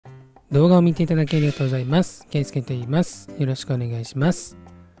動画を見ていただきありがとうございます。けーすけと言います。よろしくお願いします。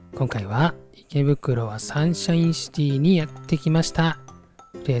今回は池袋はサンシャインシティにやってきました。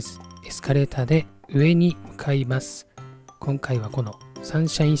とりあえずエスカレーターで上に向かいます。今回はこのサン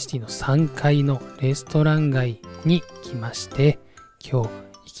シャインシティの3階のレストラン街に来まして、今日行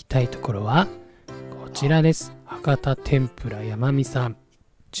きたいところはこちらです。博多天ぷらやまみさん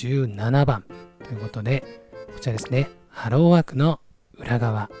17番ということで、こちらですね、ハローワークの裏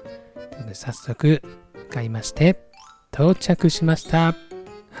側ということで、早速向かいまして到着しました。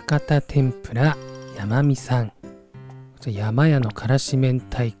博多天ぷらやまみさん、こちら山屋のからし明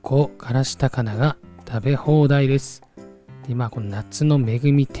太子からし高菜が食べ放題です。今この夏の恵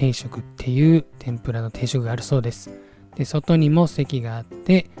み定食っていう天ぷらの定食があるそうです。で、外にも席があっ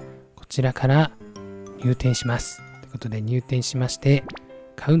て、こちらから入店します。ということで入店しまして、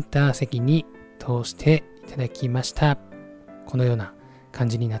カウンター席に通していただきました。このような感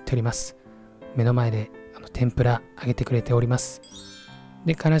じになっております。目の前で天ぷら揚げてくれております。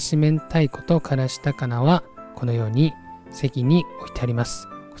で、からし明太子とからし高菜はこのように席に置いてあります。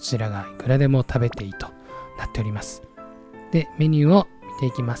こちらがいくらでも食べていいとなっております。で、メニューを見て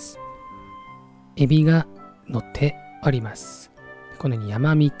いきます。エビが乗っております。このようにや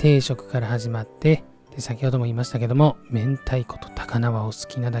まみ定食から始まって、で、先ほども言いましたけども、明太子と高菜はお好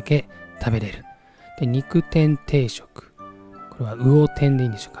きなだけ食べれる。で、肉天定食。これは魚天でいい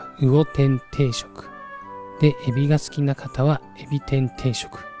んでしょうか。魚天定食。で、エビが好きな方はエビ天定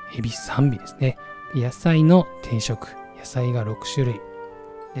食。エビ3尾ですね。で、野菜の定食。野菜が6種類。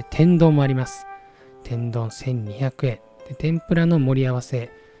で、天丼もあります。天丼1200円。で、天ぷらの盛り合わ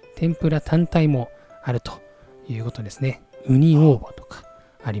せ。天ぷら単体もあるということですね。ウニ大葉とか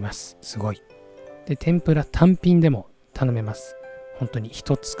あります。すごい。で、天ぷら単品でも頼めます。本当に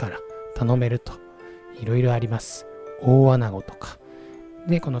一つから頼めるといろいろあります。大穴子とか。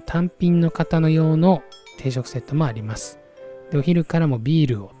で、この単品の方の用の定食セットもあります。で、お昼からもビー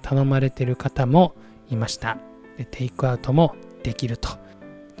ルを頼まれている方もいました。で、テイクアウトもできると。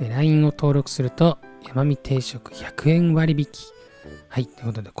で、LINE を登録すると、やまみ定食100円割引。はい。という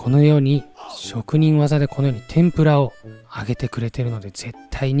ことで、このように職人技でこのように天ぷらを揚げてくれているので、絶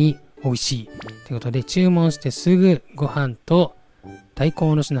対に美味しい。ということで、注文してすぐご飯と大根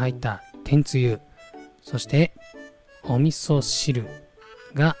おろしの入った天つゆ、そしてお味噌汁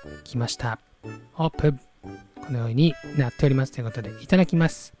が来ました。オープン。このようになっております。ということで、いただきま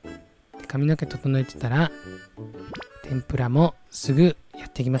す。で、髪の毛整えてたら、天ぷらもすぐやっ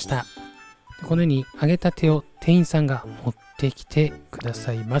てきました。で、このように揚げたてを店員さんが持ってきてくだ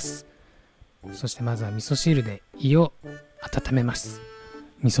さいます。そしてまずは味噌汁で胃を温めます。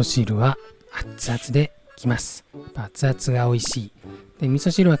味噌汁は熱々できます。熱々が美味しい。で、味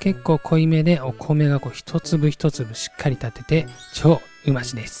噌汁は結構濃いめで、お米が一粒一粒しっかり立てて超うま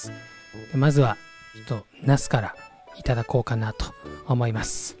しです。で、まずはナスからいただこうかなと思いま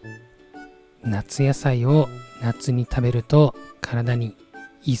す。夏野菜を夏に食べると体に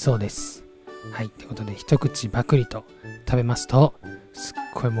いいそうです。はい。ということで、一口バクリと食べますと、すっ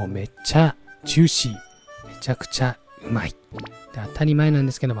ごいもうめっちゃジューシー。めちゃくちゃうまい。で、当たり前なん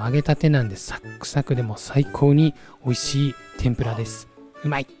ですけども、揚げたてなんでサックサクでも最高に美味しい天ぷらです。う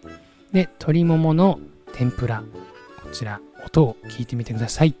まい。で、鶏ももの天ぷら。こちら、音を聞いてみてくだ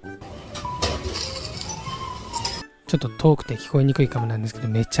さい。ちょっと遠くて聞こえにくいかもなんですけど、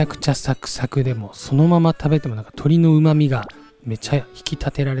めちゃくちゃサクサクでも、そのまま食べてもなんか鶏の旨味がめちゃ引き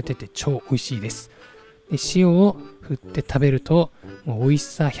立てられてて超美味しいです。で、塩を振って食べると、もう美味し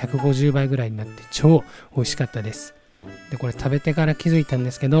さ150倍ぐらいになって超美味しかったです。で、これ食べてから気づいたん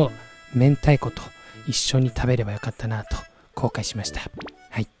ですけど、明太子と一緒に食べればよかったなと後悔しました。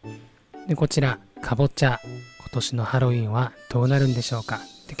はい。で、こちら、かぼちゃ。今年のハロウィンはどうなるんでしょうか。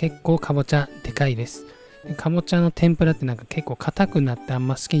で、結構かぼちゃでかいです。で、かぼちゃの天ぷらってなんか結構硬くなってあん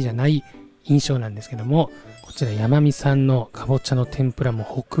ま好きじゃない印象なんですけども、こちらやまみさんのかぼちゃの天ぷらも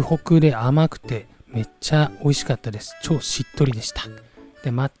ホクホクで甘くてめっちゃ美味しかったです。超しっとりでした。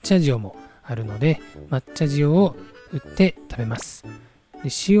で、抹茶塩もあるので、抹茶塩を振って食べます。で、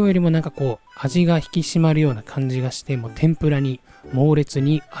塩よりもなんか味が引き締まるような感じがして、もう天ぷらに猛烈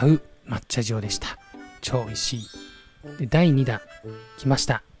に合う抹茶塩でした。超美味しい。で、第2弾来まし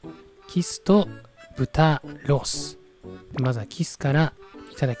た。キスと豚ロース。で、まずはキスから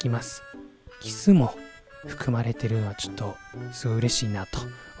いただきます。キスも含まれてるのはちょっとすごい嬉しいなと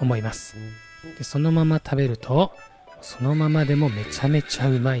思います。で、そのまま食べると、そのままでもめちゃめちゃ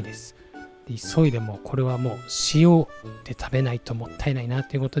うまいです。で、急いでもこれはもう塩で食べないともったいないな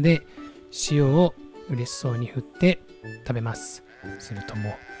ということで、塩を嬉しそうに振って食べます。すると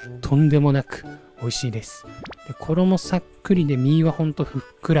もうとんでもなく美味しいです。で、衣さっくりで身はほんとふっ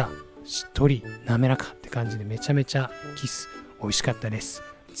くらしっとり滑らかって感じでめちゃめちゃキス美味しかったです。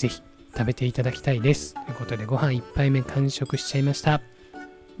ぜひ食べていただきたいです。ということでご飯1杯目完食しちゃいました。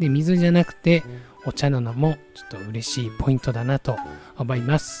で、水じゃなくてお茶なのもちょっと嬉しいポイントだなと思い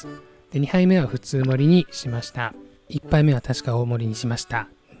ます。で、2杯目は普通盛りにしました。1杯目は確か大盛りにしました。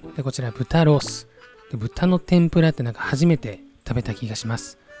で、こちら豚ロース。で、豚の天ぷらってなんか初めて食べた気がしま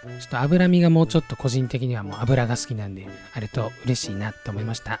す。ちょっと脂身がもうちょっと個人的にはもう脂が好きなんで、あれと嬉しいなと思い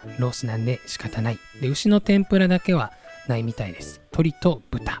ました。ロースなんで仕方ない。で、牛の天ぷらだけはないみたいです。鶏と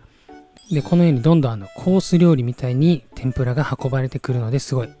豚。で、このようにどんどんコース料理みたいに天ぷらが運ばれてくるので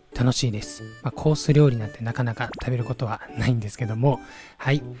すごい楽しいです。コース料理なんてなかなか食べることはないんですけども、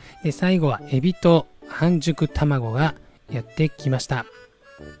はい。で、最後はエビと半熟卵がやってきました。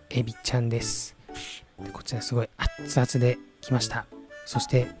エビちゃんです。で、こちらすごい熱々できました。そし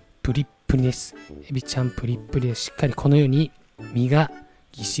てプリップリです。エビちゃんプリップリでしっかりこのように身が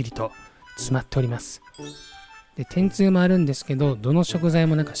ぎっしりと詰まっております。で、天つゆもあるんですけど、どの食材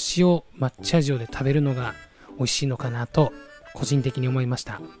もなんか抹茶塩で食べるのが美味しいのかなと個人的に思いまし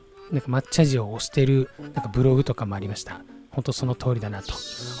た。なんか抹茶塩を推してるなんかブログとかもありました。本当その通りだなと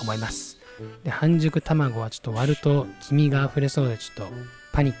思います。で、半熟卵はちょっと割ると黄身が溢れそうでちょっと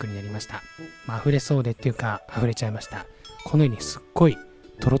パニックになりました。溢れそうでっていうか溢れちゃいました。このようにすっごい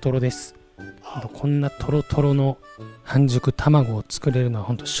トロトロです。こんなトロトロの半熟卵を作れるのは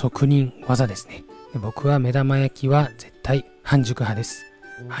本当職人技ですね。で、僕は目玉焼きは絶対半熟派です。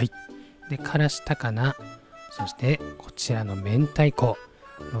はい。で、からしたかな。そしてこちらの明太子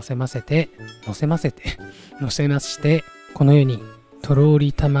乗せまして、このようにとろー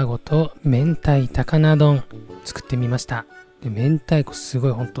り卵と明太高菜丼作ってみました。で、明太子すご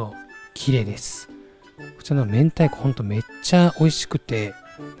い本当綺麗です。こちらの明太子本当めっちゃ美味しくて、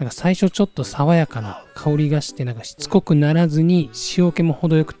なんか最初ちょっと爽やかな香りがして、なんかしつこくならずに塩気も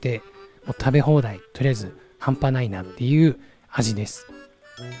程よくて、もう食べ放題、とりあえず半端ないなっていう味です。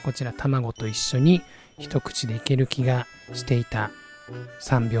こちら卵と一緒に一口でいける気がしていた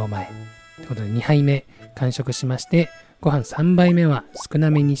3秒前ということで2杯目完食しまして、ご飯3杯目は少な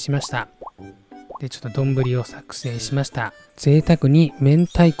めにしました。で、ちょっと丼を作成しました。贅沢に明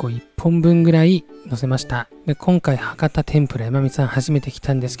太子1本分ぐらい乗せました。で、今回博多天ぷらやまみさん初めて来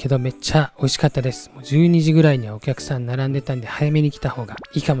たんですけど、めっちゃ美味しかったです。もう12時ぐらいにはお客さん並んでたんで早めに来た方が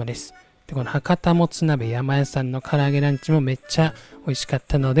いいかもです。で、この博多もつ鍋山屋さんの唐揚げランチもめっちゃ美味しかっ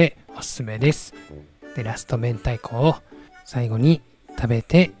たのでおすすめです。で、ラスト明太子を最後に食べ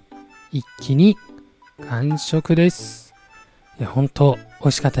て一気に完食です。いや、本当美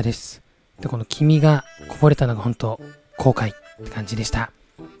味しかったです。で、この黄身がこぼれたのが本当後悔って感じでした。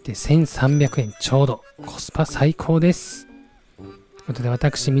で、1300円ちょうどコスパ最高です。ということで、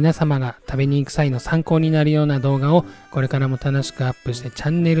私皆様が食べに行く際の参考になるような動画をこれからも楽しくアップしてチ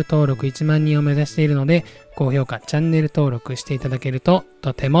ャンネル登録1万人を目指しているので、高評価チャンネル登録していただけると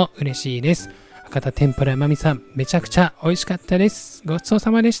とても嬉しいです。博多天ぷらやまみさんめちゃくちゃ美味しかったです。ごちそう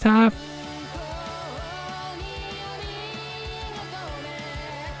さまでした。